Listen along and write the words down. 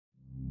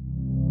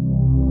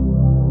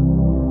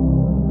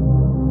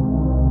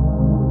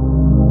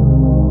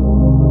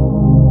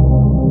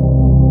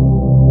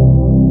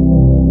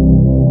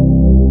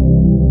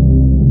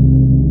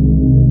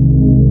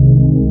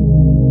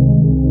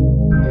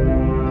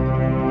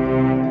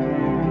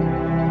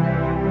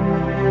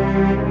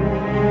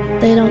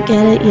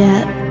get it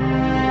yet.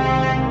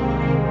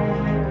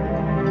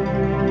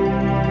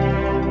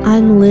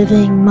 I'm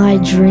living my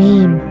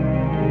dream.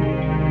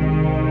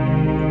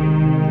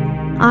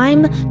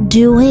 I'm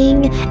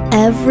doing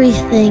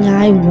everything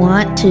I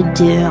want to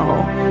do.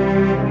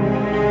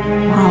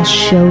 I'll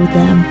show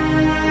them.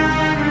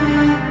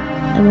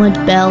 I want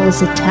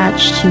bells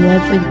attached to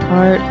every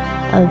part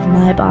of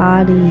my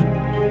body.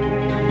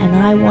 And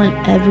I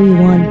want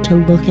everyone to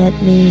look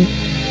at me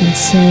and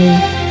say,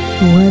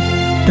 what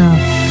the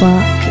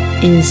fuck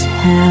is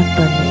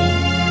happening?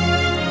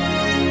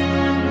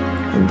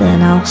 And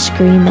then I'll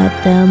scream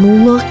at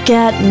them, look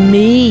at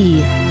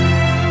me!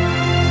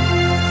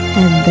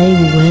 And they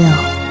will,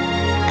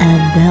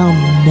 and they'll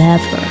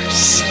never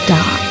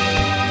stop.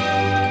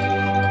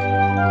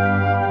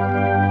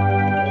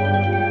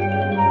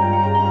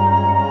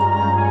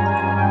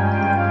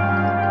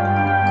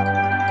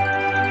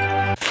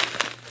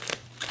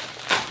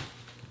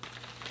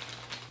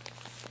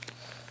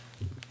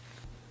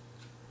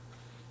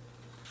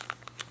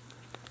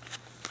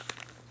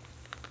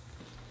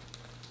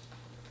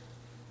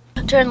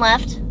 Turn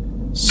left.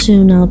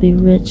 Soon I'll be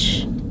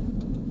rich.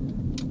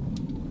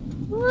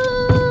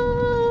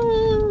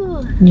 Woo!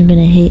 And you're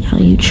gonna hate how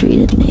you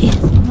treated me.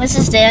 This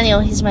is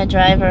Daniel. He's my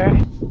driver.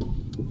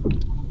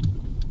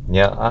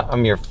 Yeah,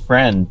 I'm your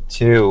friend,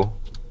 too.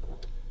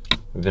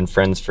 We've been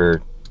friends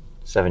for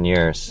 7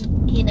 years.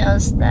 He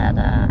knows that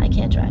I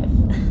can't drive.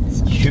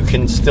 So. You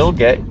can still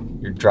get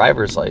your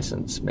driver's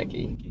license,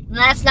 Mickey.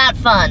 That's not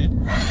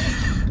fun.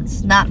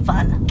 It's not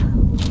fun.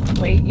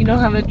 Wait, you don't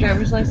have a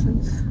driver's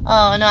license?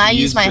 Oh, no, I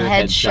use my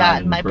headshot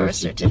and my birth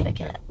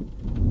certificate.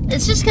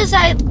 It's just because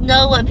I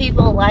know what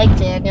people like,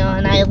 Daniel,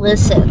 and I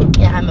listen.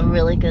 Yeah, I'm a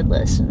really good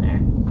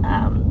listener.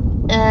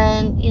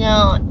 And, you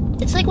know,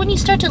 it's like when you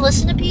start to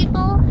listen to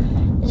people,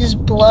 it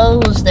just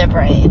blows their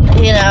brain,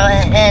 you know,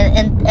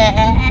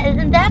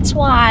 and that's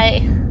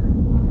why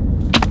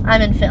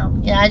I'm in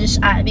film. You know,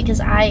 because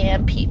I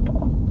am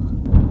people.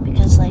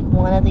 Because, like,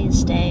 one of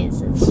these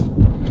days is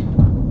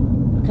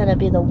gonna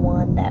be the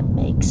one that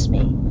makes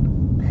me.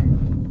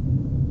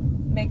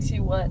 Makes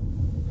you what?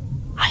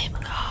 I am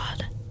a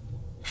god.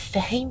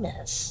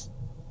 Famous.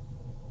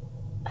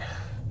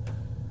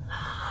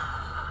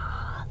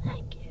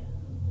 Thank you.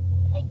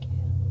 Thank you.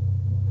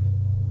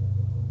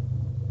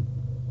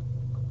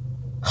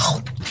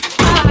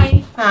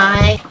 Hi.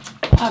 Hi.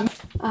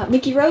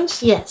 Mickey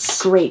Rose?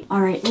 Yes. Great.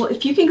 All right. Well,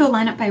 if you can go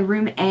line up by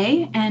room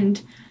A,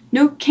 and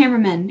no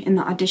cameramen in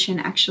the audition,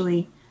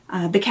 actually.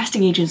 The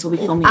casting agents will be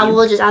filming you.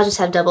 I'll just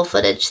have double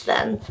footage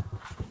then.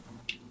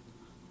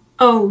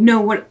 Oh, no,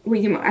 what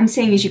I'm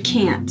saying is you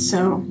can't,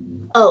 so...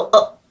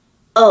 Oh,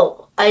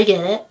 I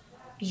get it.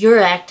 You're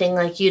acting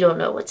like you don't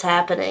know what's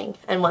happening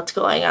and what's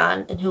going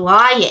on and who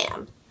I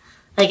am.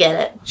 I get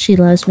it. She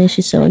loves me.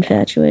 She's so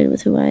infatuated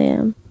with who I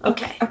am.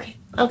 Okay. Okay.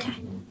 Okay.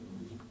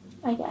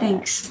 I get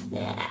Thanks. it.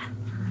 Yeah.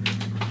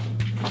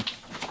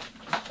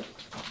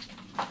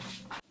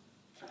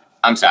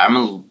 I'm sorry,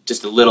 I'm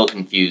just a little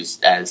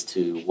confused as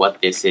to what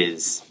this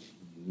is.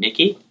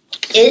 Mickey?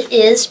 It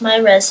is my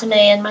resume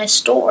and my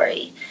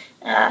story.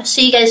 So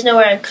you guys know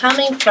where I'm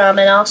coming from,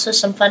 and also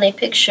some funny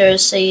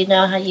pictures so you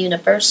know how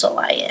universal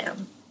I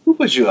am. Who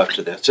put you up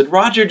to this? Did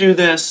Roger do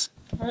this?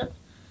 I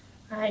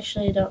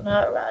actually don't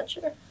know it,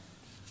 Roger.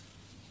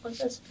 What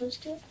was I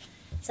supposed to?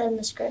 Is that in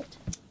the script?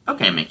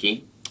 Okay,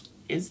 Mickey.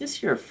 Is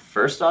this your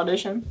first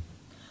audition?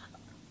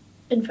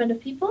 In front of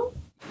people?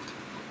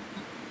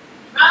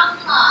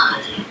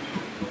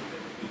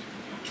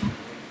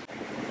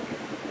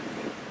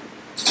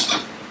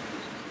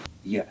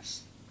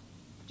 Yes.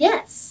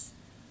 Yes.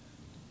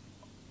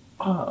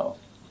 Oh.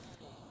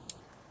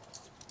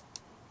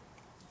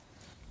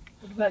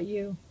 What about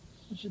you?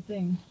 What's your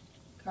thing?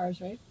 Cars,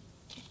 right?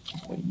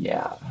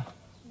 Yeah,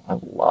 I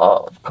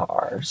love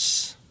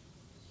cars.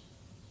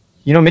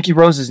 You know, Mickey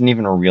Rose isn't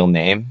even her real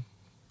name.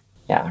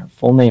 Yeah, her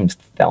full name's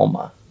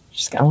Thelma.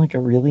 She's got like a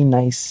really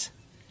nice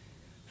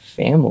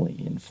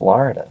family in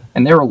Florida.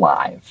 And they're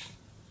alive.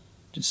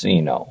 Just so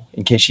you know.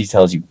 In case she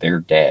tells you they're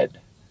dead.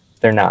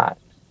 They're not.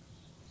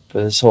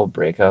 But this whole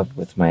breakup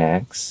with my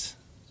ex,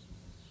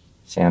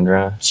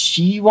 Sandra,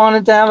 she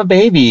wanted to have a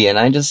baby and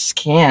I just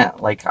can't.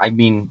 Like, I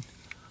mean,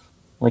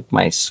 like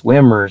my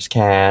swimmers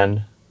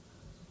can.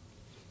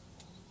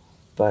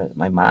 But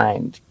my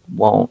mind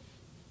won't.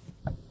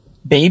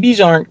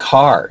 Babies aren't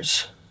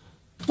cars.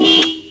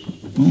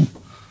 Let's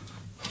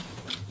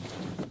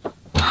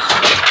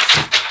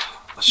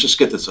just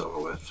get this over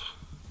with.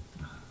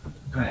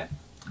 Go ahead.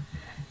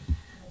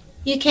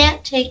 You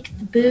can't take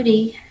the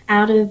booty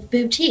out of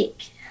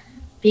boutique.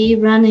 B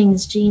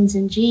Runnings, jeans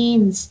and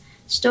jeans.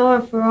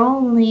 Store for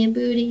only a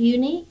booty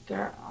unique,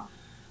 girl.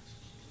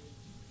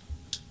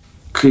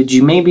 Could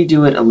you maybe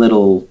do it a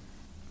little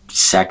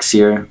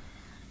sexier?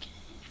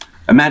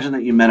 Imagine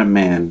that you met a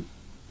man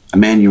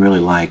you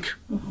really like.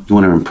 You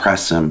want to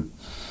impress him.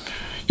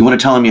 You want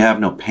to tell him you have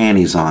no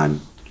panties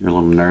on. You're a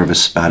little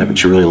nervous about it,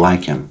 but you really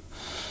like him.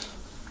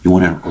 You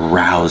want to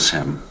arouse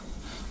him.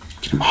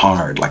 Get him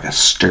hard like a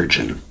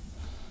sturgeon.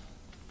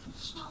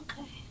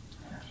 Okay.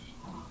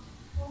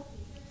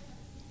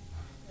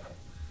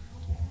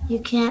 You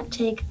can't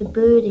take the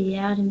booty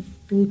out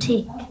of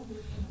boutique.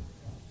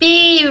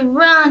 B.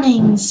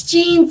 Runnings,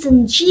 jeans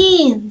and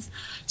jeans.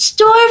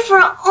 Store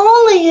for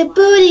only a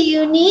booty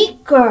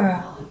unique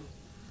girl.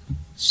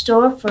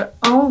 Store for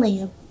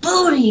only a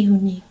booty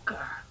unique girl.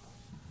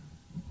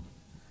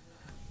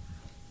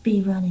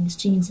 B. Runnings,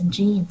 jeans and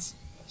jeans.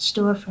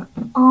 Store for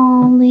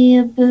only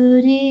a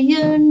booty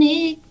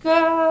unique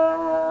girl.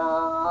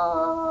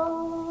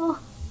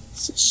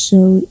 This is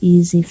so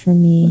easy for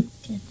me.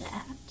 Look at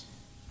that.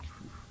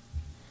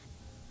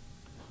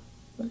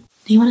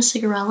 Do you want a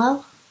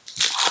cigarello?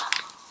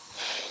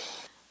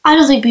 I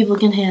don't think people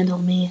can handle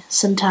me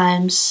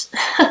sometimes.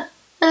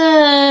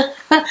 I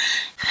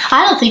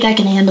don't think I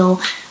can handle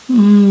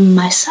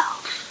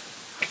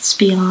myself. Let's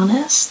be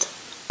honest.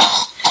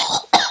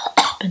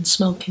 I've been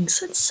smoking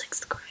since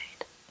 6th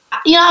grade.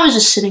 You know, I was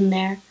just sitting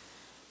there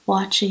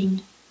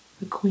watching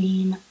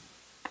Requiem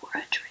for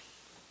a Dream,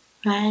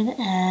 right?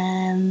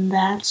 And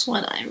that's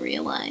when I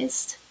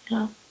realized, you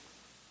know,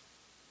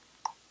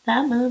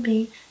 that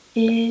movie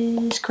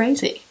is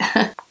crazy.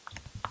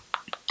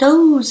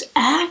 Those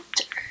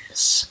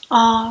actors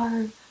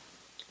are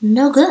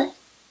no good,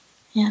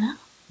 you know?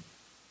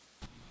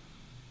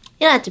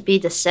 You don't have to be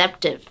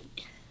deceptive.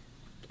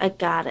 I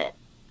got it.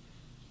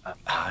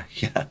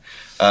 Yeah.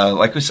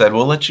 Like we said,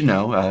 we'll let you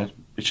know.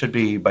 It should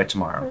be by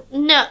tomorrow.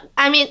 No,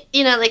 I mean,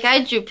 you know, like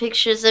I drew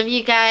pictures of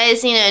you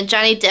guys, you know, and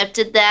Johnny Depp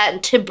did that,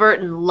 and Tim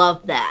Burton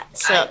loved that.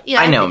 So, you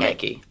know, I know,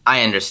 Mickey.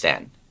 I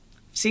understand.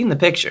 I've seen the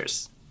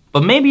pictures.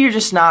 But maybe you're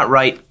just not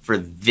right for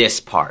this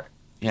part.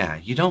 Yeah,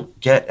 you don't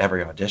get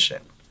every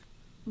audition.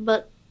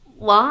 But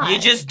why? You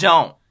just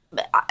don't.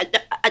 Look,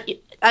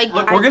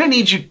 we're going to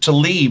need you to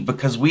leave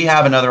because we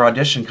have another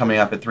audition coming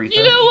up at 3:30.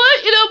 You know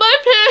what? You know, my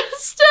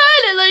parents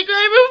died, and like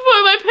right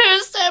before my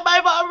parents died,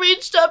 my mom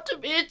reached up to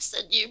me and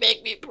said, "You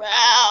make me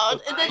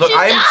proud." And then Look, she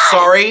I am died.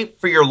 sorry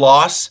for your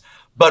loss,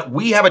 but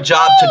we have a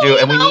job to do,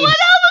 and we need... What? How am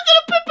I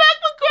gonna put back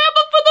my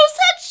grandma for those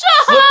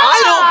headshots? Look,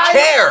 I don't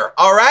care,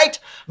 all right?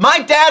 My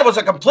dad was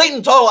a complete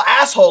and total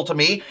asshole to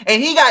me,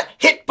 and he got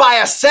hit by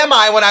a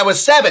semi when I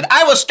was 7.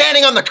 I was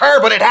standing on the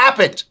curb when it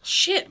happened.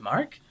 Shit,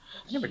 Mark.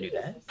 I never knew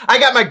that. I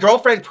got my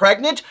girlfriend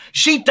pregnant.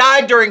 She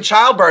died during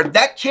childbirth.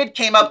 That kid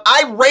came up.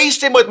 I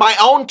raised him with my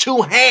own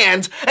 2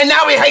 hands, and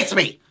now he hates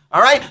me.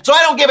 All right? So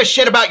I don't give a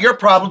shit about your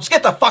problems.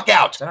 Get the fuck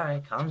out. It's all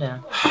right. Calm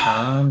down.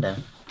 Calm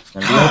down. It's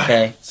gonna be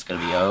okay. It's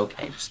gonna be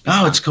okay. Just be No,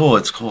 calm. it's cool.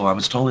 It's cool. I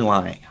was totally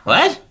lying.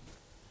 What?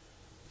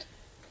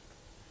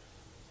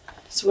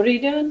 So what are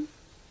you doing?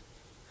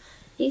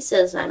 He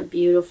says I'm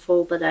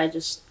beautiful, but I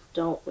just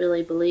don't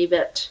really believe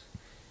it.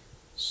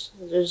 So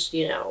there's,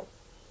 you know,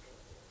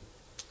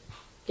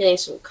 getting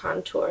some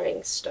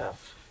contouring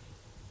stuff.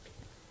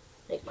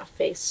 Make my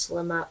face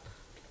slim up.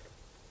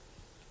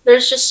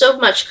 There's just so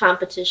much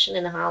competition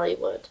in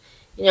Hollywood.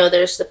 You know,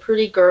 there's the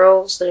pretty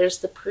girls, there's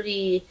the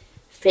pretty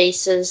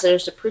faces,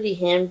 there's the pretty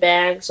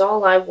handbags.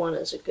 All I want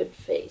is a good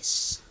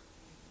face.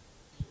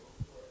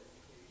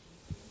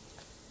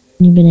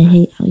 You're gonna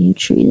hate how you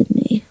treated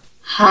me.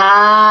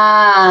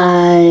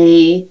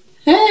 Hi.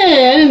 Hey,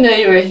 I didn't know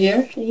you were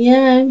here.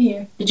 Yeah, I'm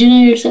here. Did you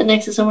know you're sitting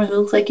next to someone who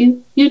looks like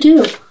you? You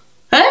too.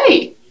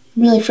 Hey!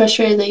 I'm really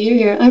frustrated that you're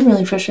here. I'm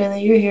really frustrated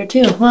that you're here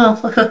too. Well,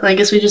 I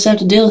guess we just have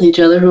to deal with each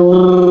other.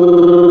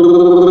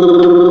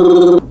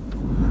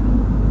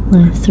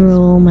 I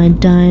throw all my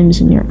dimes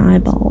in your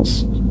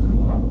eyeballs.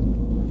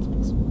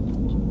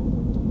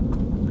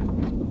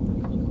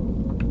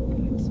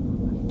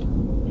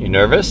 You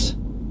nervous?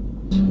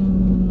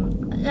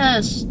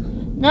 Yes.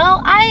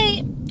 No,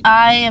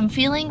 I'm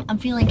feeling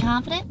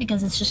confident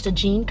because it's just a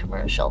jean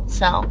commercial.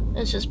 So,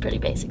 it's just pretty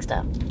basic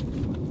stuff.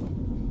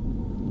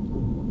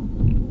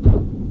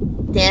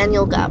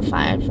 Daniel got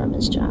fired from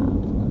his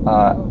job.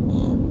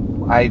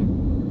 I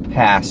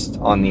passed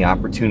on the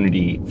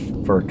opportunity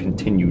for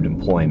continued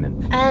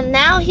employment. And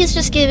now he's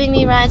just giving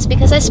me rides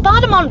because I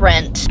spot him on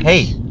Rent.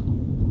 Hey,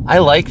 I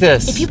like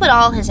this. If you put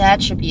all his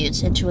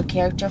attributes into a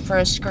character for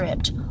a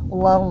script,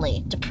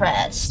 lonely,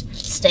 depressed,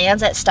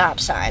 stands at stop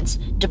signs,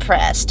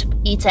 depressed,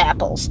 eats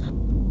apples,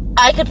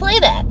 I could play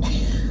that.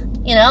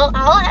 You know,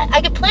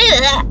 I could play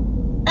that.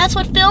 That's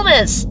what film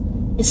is.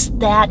 It's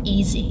that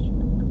easy.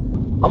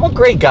 I'm a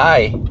great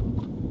guy.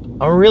 I'm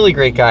a really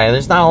great guy.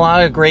 There's not a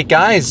lot of great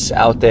guys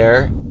out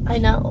there. I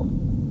know.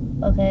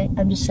 Okay,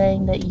 I'm just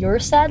saying that your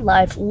sad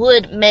life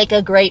would make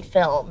a great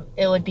film.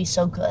 It would be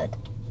so good.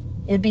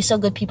 It would be so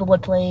good people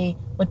would play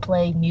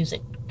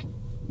music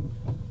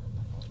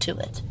to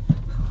it.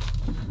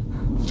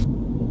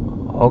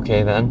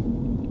 Okay, then.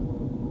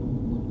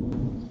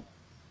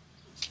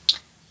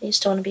 I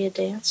used to want to be a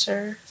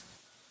dancer,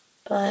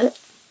 but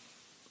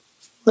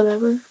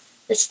whatever.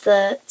 It's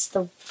the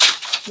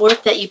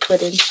work that you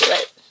put into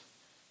it.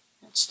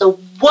 It's the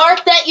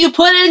work that you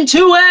put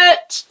into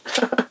it!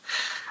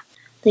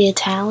 The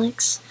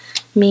italics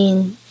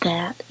mean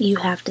that you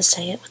have to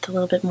say it with a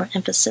little bit more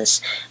emphasis.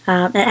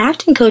 An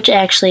acting coach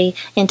actually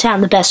in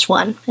town, the best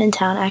one in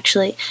town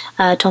actually,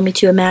 told me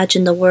to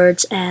imagine the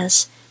words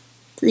as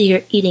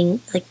you're eating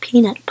like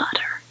peanut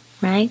butter,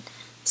 right?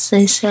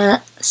 So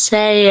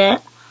say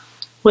it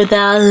with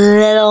a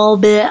little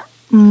bit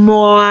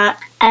more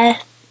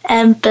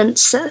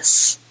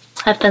emphasis.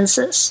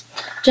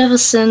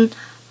 Jefferson,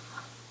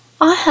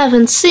 I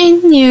haven't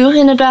seen you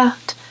in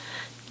about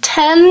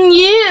 10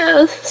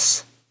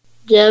 years.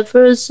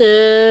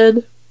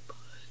 Jefferson,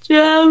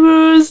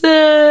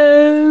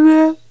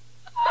 Jefferson,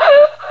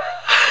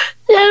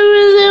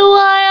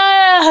 why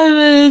I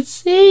haven't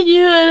seen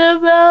you in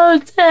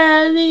about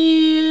 10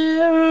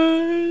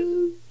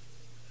 years.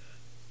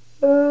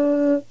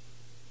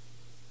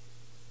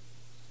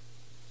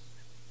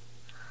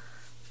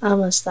 I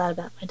almost thought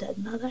about my dead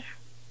mother.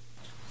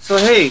 So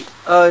hey,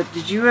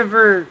 did you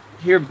ever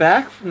hear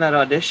back from that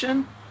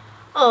audition?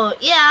 Oh,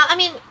 yeah, I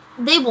mean,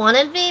 they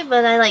wanted me,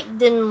 but I,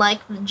 didn't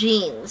like the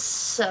jeans,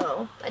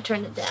 so I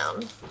turned it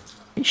down.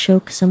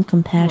 Show some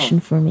compassion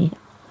for me.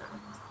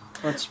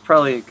 That's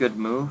probably a good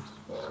move.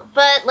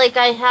 But,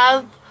 I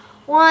have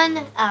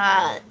one,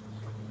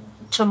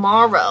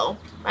 tomorrow,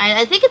 right?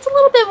 I think it's a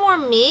little bit more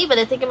me, but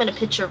I think I'm gonna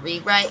pitch a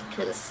rewrite,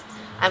 because,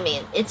 I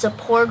mean, it's a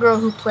poor girl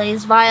who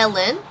plays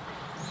violin,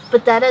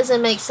 but that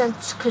doesn't make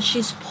sense because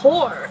she's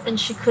poor, and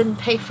she couldn't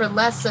pay for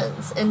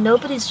lessons, and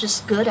nobody's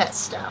just good at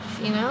stuff,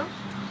 you know?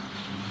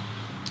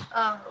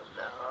 Oh,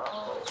 no.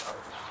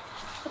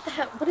 What the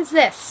hell? What is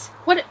this?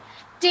 What?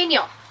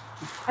 Daniel,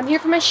 I'm here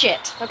for my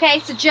shit, okay?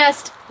 So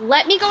just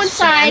let me go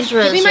inside.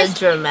 Sandra's give me my... a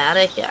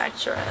dramatic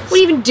actress. What are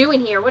you even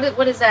doing here?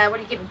 What is that? What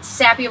are you getting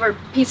sappy over a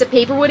piece of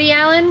paper, Woody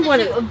Allen? What?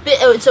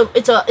 It's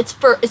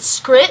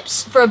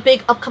scripts for a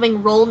big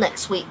upcoming role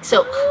next week.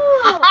 So,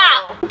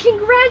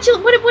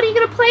 Congratulations! What are you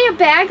gonna play? A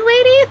bag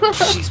lady?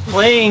 She's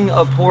playing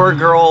a poor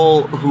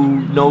girl who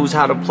knows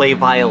how to play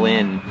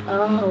violin.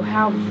 Oh,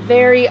 how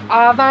very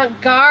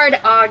avant-garde,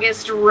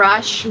 August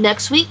Rush.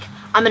 Next week,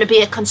 I'm gonna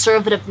be a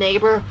conservative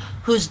neighbor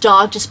whose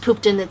dog just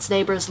pooped in its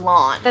neighbor's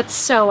lawn. That's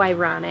so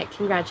ironic.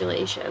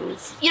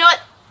 Congratulations. You know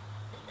what?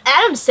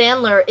 Adam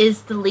Sandler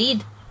is the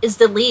lead.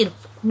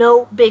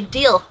 No big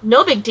deal.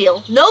 No big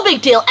deal. No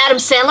big deal. Adam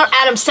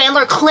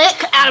Sandler,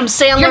 click. Adam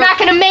Sandler. You're not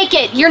gonna make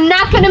it. You're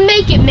not gonna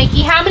make it,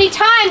 Mickey. How many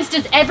times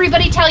does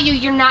everybody tell you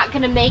you're not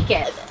gonna make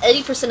it?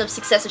 80% of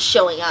success is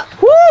showing up.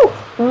 Woo!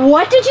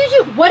 What did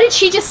you do? What did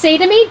she just say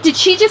to me? Did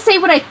she just say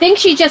what I think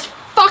she just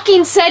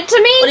fucking said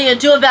to me? What are you gonna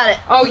do about it?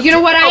 Oh, you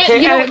know what I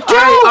Okay, you know,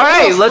 all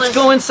right, let's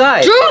go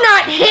inside. Do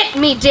not hit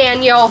me,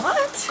 Daniel.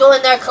 What? Go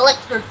in there,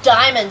 collect your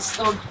diamonds,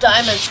 little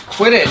diamonds.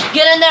 Quit it.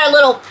 Get in there,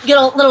 get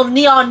a little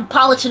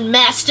Neapolitan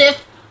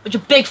Mastiff with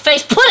your big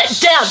face. Put it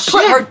down.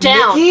 Put her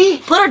down. Mickey?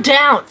 Put her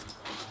down.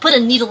 Put a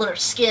needle in her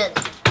skin.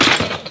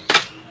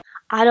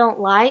 I don't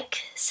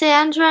like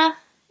Sandra.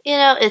 You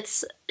know,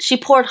 she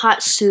poured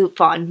hot soup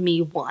on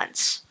me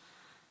once.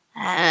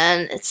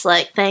 And it's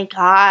thank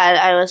God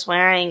I was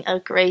wearing a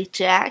gray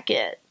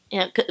jacket.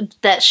 You know,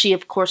 that she,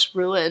 of course,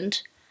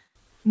 ruined.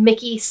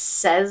 Mickey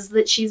says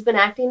that she's been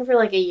acting for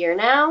a year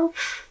now.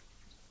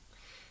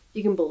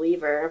 You can believe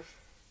her.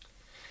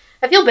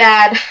 I feel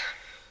bad.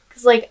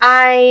 Because,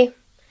 I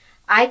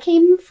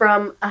came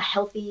from a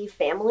healthy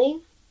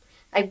family.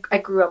 I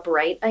grew up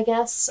right, I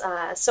guess.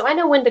 So I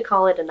know when to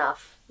call it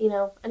enough. You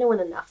know, I know when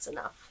enough's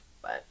enough.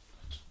 But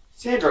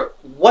Sandra,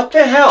 what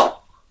the hell?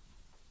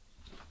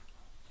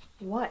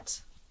 What?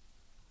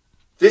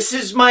 This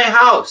is my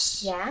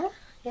house. Yeah?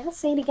 Yeah,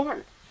 say it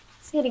again.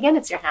 Say it again,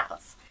 it's your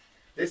house.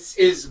 This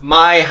is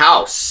my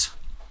house.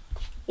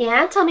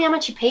 Yeah? Tell me how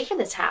much you paid for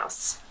this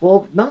house.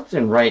 Well,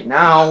 nothing right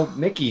now.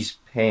 Mickey's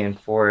paying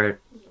for it.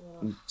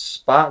 I'm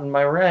spotting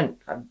my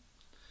rent. I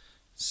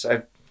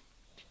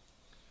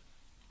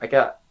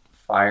got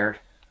fired.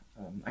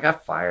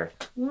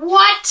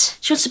 What?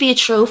 She wants to be a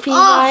trophy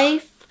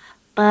wife,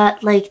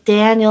 but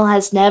Daniel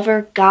has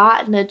never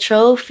gotten a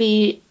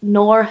trophy,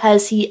 nor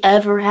has he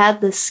ever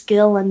had the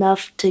skill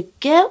enough to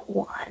get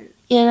one,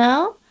 you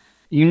know?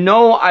 You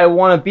know I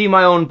want to be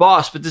my own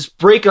boss, but this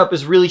breakup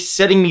is really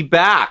setting me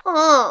back.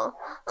 Oh,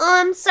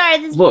 I'm sorry.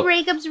 This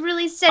breakup's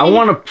really setting... I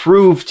want to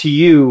prove to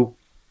you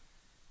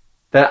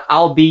that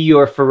I'll be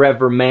your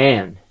forever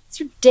man. Is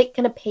your dick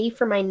gonna pay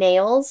for my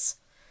nails?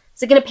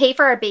 Is it gonna pay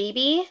for our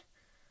baby?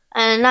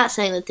 I'm not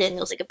saying that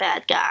Daniel's a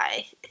bad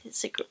guy.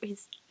 He's a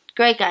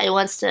great guy. He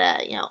wants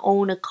to,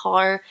 own a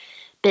car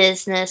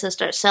business and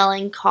start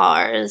selling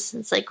cars.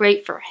 It's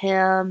great for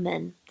him,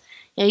 and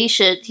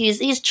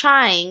he's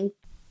trying.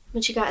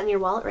 What you got in your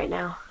wallet right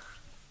now?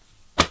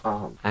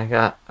 I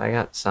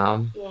got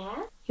some. Yeah?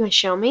 You wanna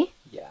show me?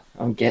 Yeah,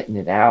 I'm getting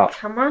it out.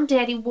 Come on,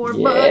 Daddy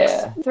Warbucks.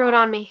 Yeah. Throw it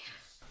on me.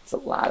 It's a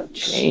lot of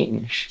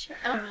change.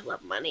 Oh, I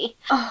love money.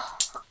 Oh.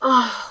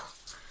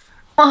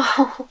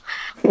 Oh,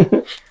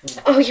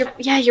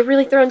 you're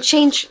really throwing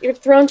change. You're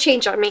throwing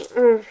change on me.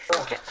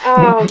 Okay.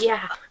 Oh,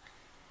 yeah.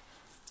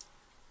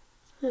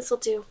 This'll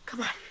do.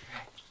 Come on.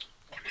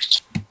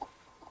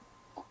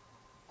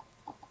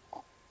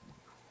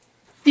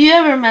 Do you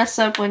ever mess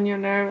up when you're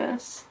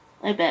nervous?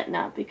 I bet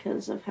not,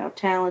 because of how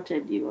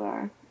talented you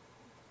are.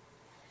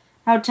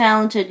 How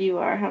talented you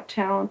are.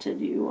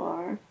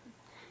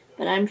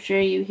 But I'm sure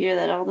you hear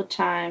that all the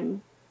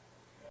time.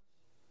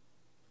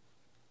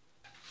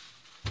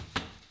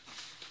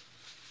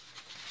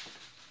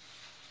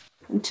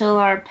 until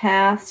our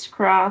paths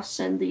cross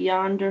in the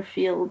yonder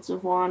fields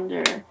of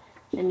wonder,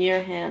 and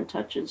your hand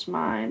touches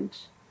mine,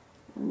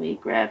 and we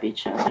grab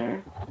each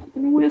other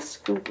and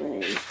whisk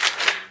away.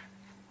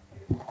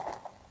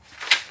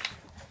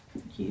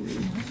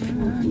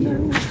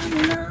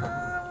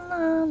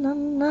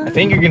 I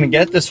think you're gonna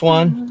get this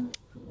one.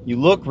 You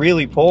look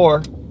really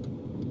poor.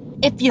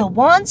 If you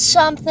want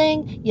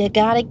something, you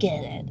gotta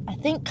get it. I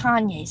think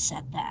Kanye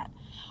said that.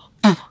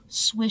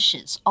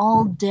 Swishes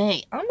all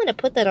day. I'm gonna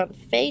put that on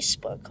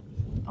Facebook.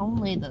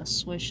 Only the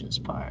swishes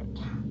part.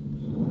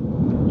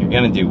 You're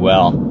gonna do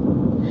well.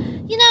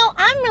 You know,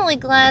 I'm really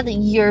glad that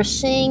you're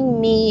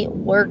seeing me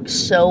work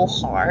so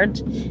hard,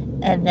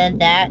 and then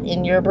that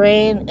in your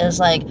brain is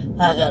like,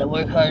 I gotta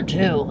work hard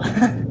too.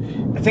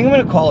 I think I'm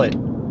gonna call it,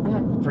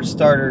 for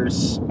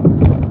starters,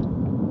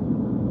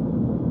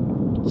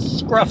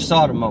 Scruff's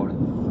Automotive.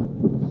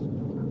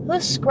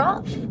 Who's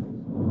Scruff?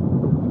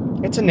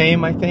 It's a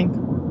name, I think.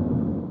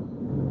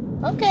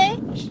 Okay.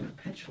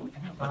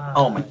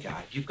 Oh my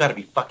god, you've got to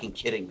be fucking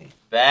kidding me.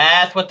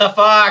 Beth, what the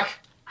fuck?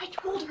 I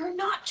told her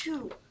not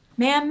to.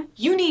 Ma'am,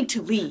 you need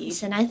to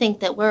leave. And I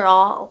think that we're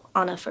all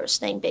on a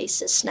first name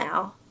basis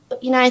now.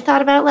 But, you know, I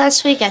thought about it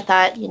last week. I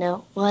thought, you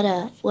know, what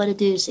a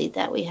doozy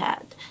that we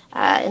had.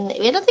 And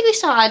I don't think we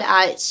saw eye to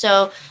eye.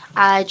 So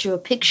I drew a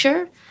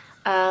picture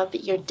of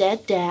your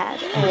dead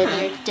dad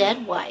and your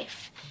dead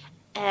wife.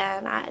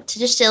 And to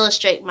just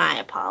illustrate my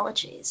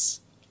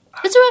apologies.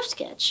 It's a rough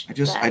sketch.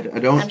 I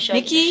don't. I'm sure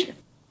Mickey,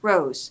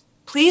 Rose,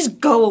 please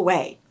go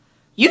away.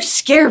 You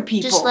scare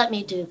people. just let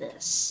me do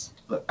this.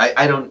 Look,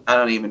 I don't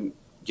even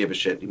give a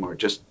shit anymore.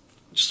 Just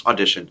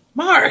audition.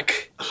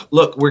 Mark!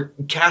 Look, we're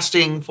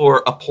casting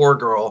for a poor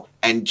girl,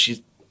 and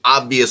she's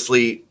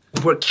obviously.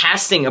 We're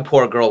casting a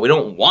poor girl. We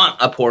don't want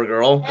a poor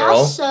girl.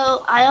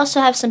 I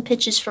also have some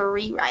pitches for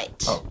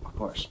rewrite. Oh, of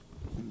course.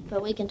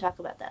 But we can talk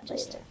about that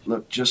later.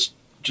 Look, just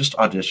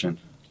audition,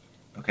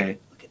 okay?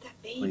 Look at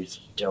that baby. Please.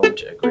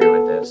 Don't agree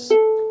with this.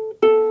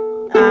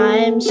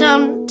 I'm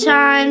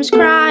sometimes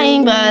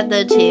crying, but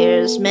the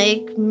tears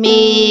make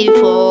me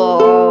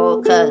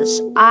full.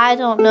 'Cause I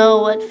don't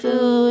know what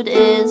food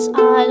is.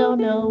 I don't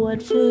know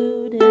what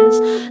food is.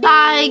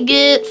 I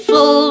get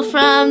full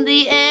from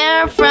the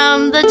air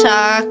from the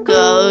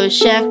taco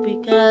shack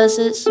because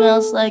it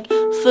smells like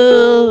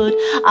food.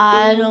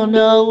 I don't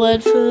know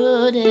what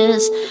food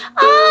is.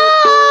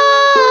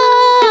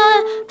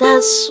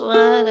 That's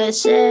what I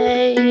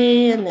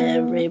say, and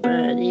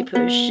everybody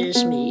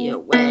pushes me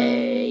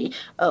away,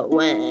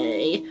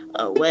 away,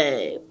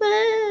 away,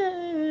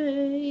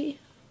 away.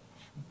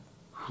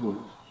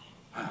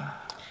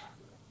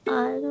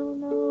 I don't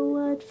know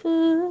what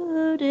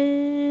food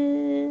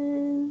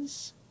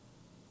is.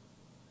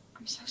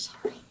 I'm so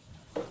sorry.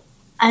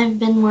 I've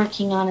been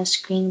working on a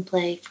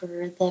screenplay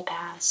for the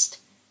past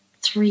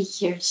 3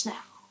 years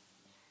now,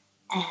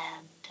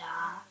 and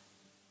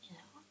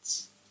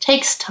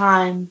takes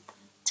time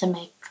to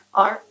make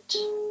art.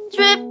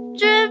 Drip,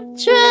 drip,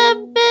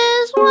 drip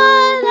is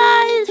what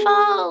I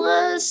fall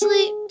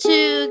asleep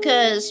to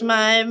 'cause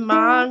my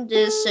mom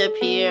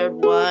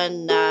disappeared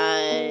one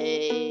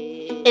night.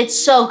 It's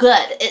so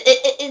good.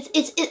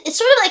 It's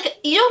sort of like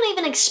you don't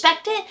even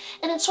expect it,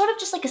 and it's sort of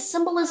just like a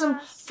symbolism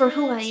for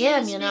who I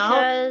am, you know?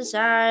 Because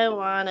I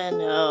wanna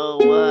know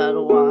what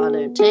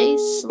water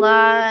tastes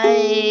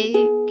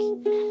like.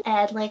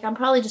 And, like, I'm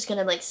probably just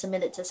gonna, like,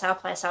 submit it to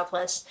South by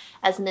Southwest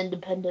as an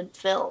independent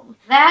film.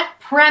 That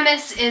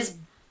premise is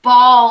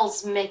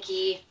balls,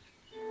 Mickey.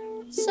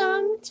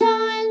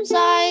 Sometimes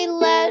I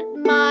let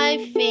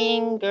my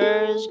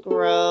fingers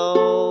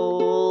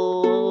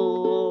grow.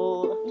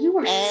 You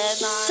are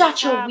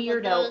such a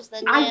weirdo.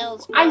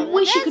 I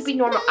wish you could be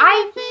normal.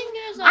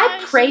 I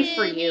pray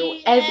for you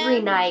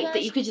every night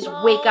that you could just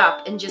wake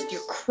up and just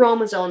your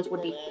chromosomes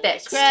would be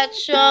fixed.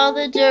 Scratch all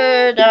the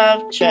dirt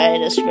off, try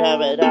to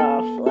scrub it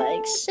off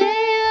like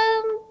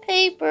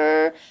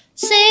sandpaper,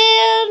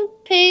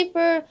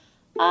 sandpaper.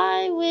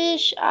 I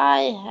wish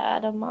I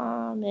had a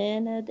mom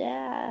and a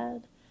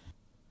dad.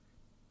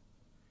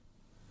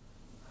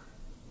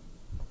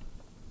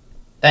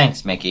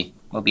 Thanks, Mickey.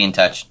 We'll be in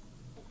touch.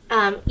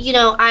 You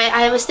know,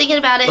 I was thinking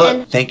about it, Look,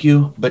 and thank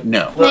you, but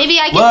no. maybe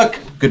I can. Look,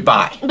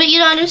 goodbye. But you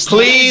don't understand.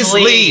 Please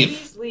leave.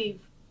 Please leave.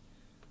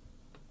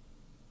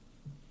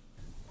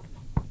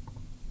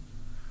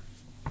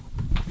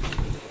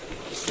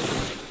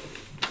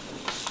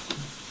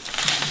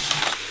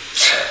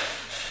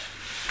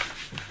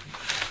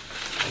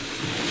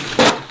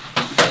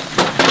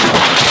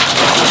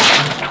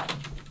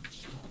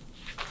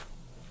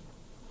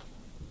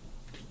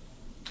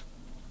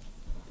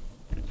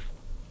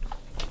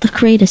 The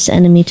greatest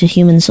enemy to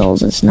human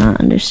souls is not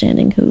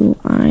understanding who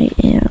I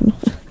am.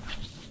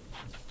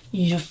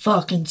 You're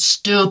fucking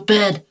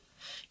stupid.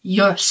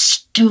 You're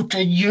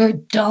stupid. You're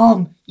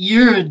dumb.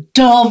 You're a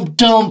dumb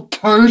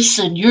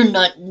person. You're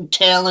not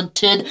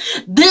talented.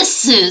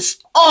 This is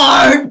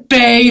art,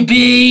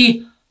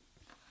 baby.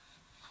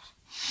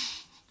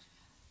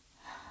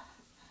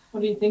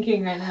 What are you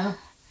thinking right now?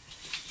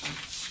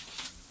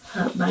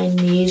 My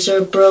knees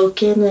are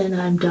broken and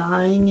I'm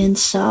dying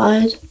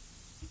inside.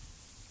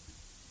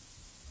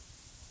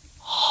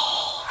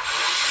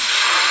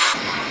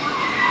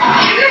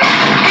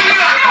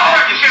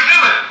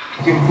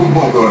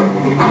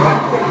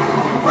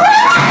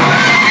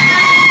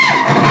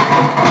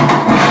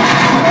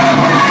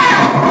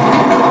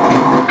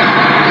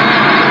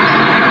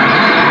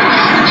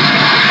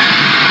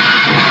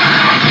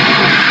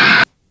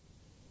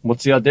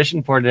 What's the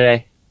audition for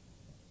today?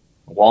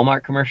 A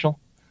Walmart commercial?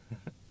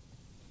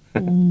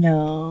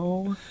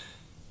 No.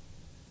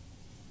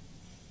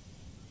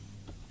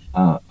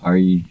 Are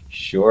you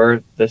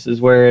sure this is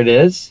where it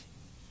is?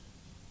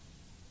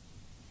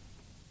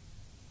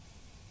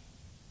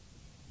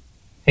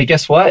 Hey,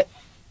 guess what?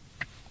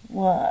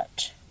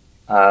 What?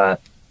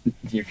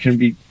 You're gonna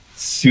be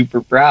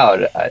super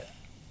proud.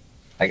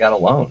 I got a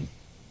loan.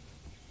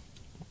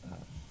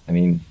 I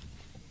mean,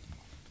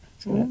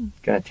 it's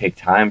gonna take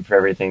time for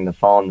everything to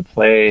fall into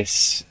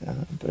place,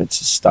 but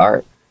it's a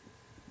start.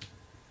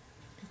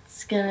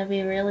 It's gonna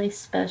be really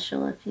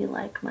special if you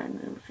like my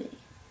movie.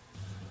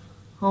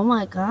 Oh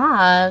my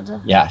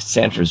god. Yeah,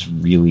 Sandra's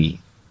really,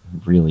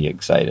 really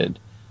excited.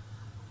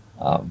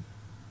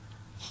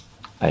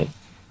 I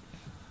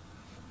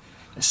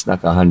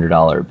snuck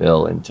 $100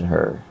 bill into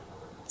her.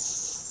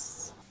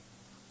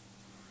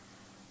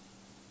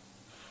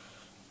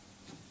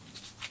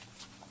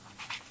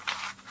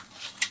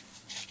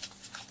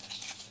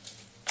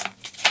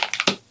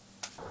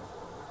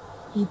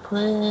 You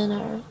put it in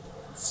her.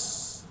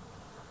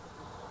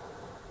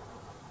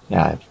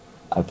 Yeah,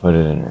 I put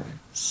it in her.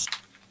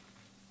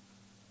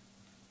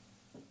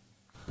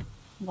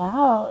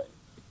 Wow.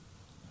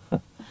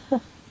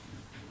 We're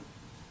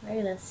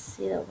gonna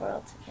see the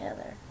world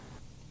together.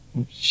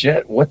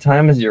 Shit, what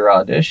time is your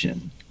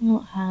audition? I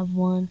don't have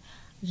one.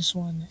 I just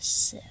want to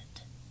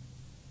sit.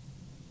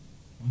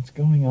 What's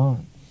going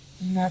on?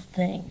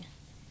 Nothing.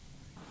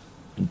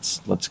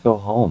 Let's go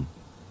home.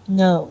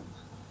 No.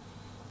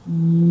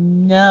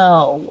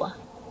 No.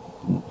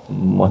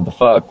 What the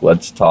fuck?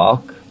 Let's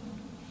talk.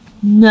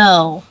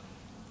 No.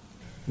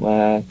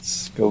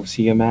 Let's go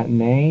see a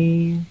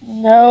matinee.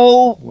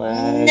 No.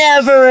 Let's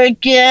Never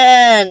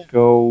again.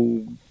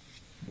 go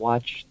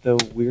watch the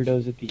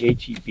weirdos at the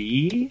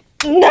HEB.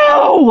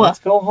 No. Let's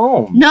go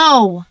home.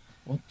 No.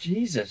 Well,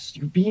 Jesus,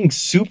 you're being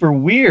super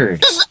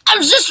weird. I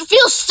just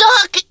feel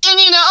stuck, and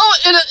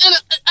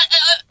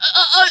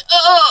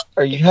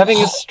Are you having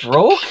a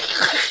stroke?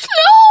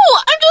 No,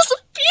 I'm just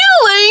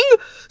feeling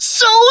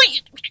so.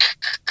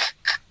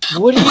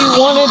 What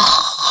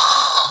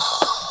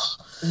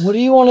do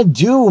you want to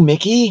do,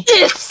 Mickey?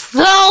 It's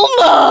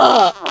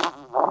Thelma.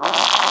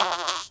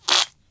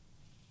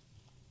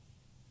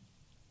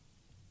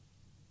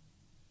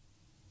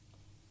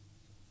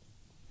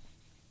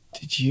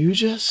 Did you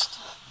just?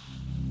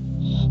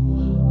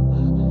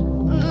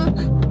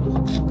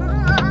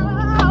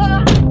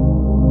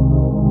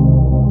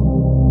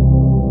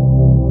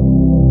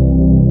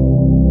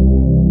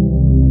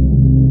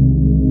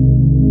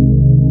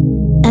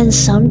 And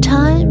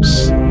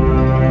sometimes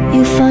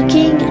you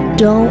fucking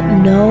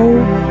don't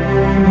know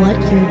what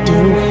you're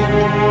doing.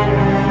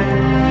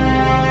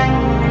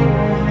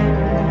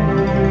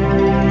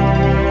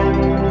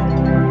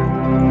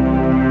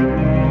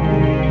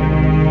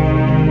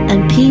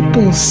 And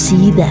people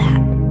see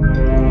that.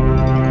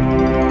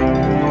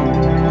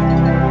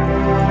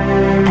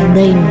 And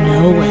they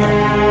know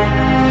it.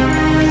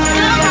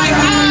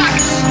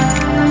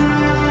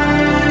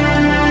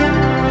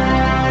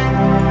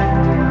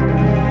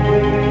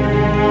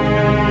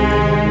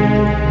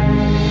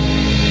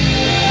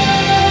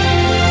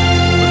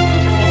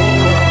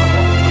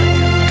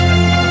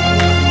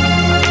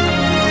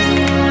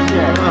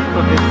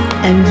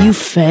 And you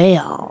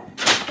fail.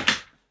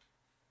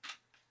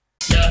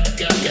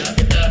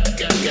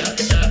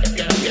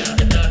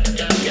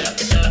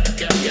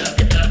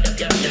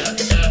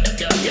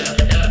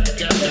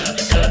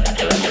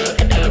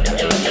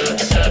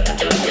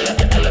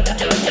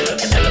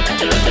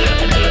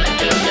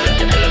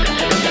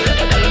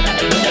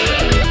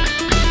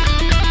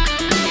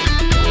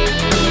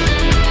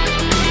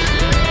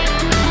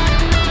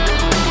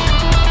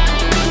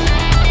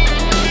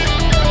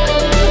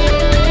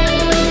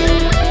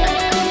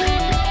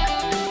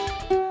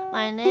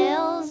 My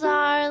nails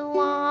are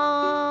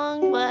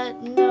long,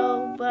 but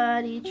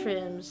nobody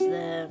trims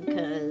them,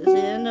 'cause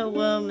in a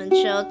woman's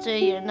shelter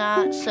you're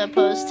not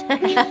supposed to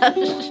have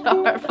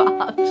sharp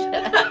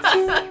objects.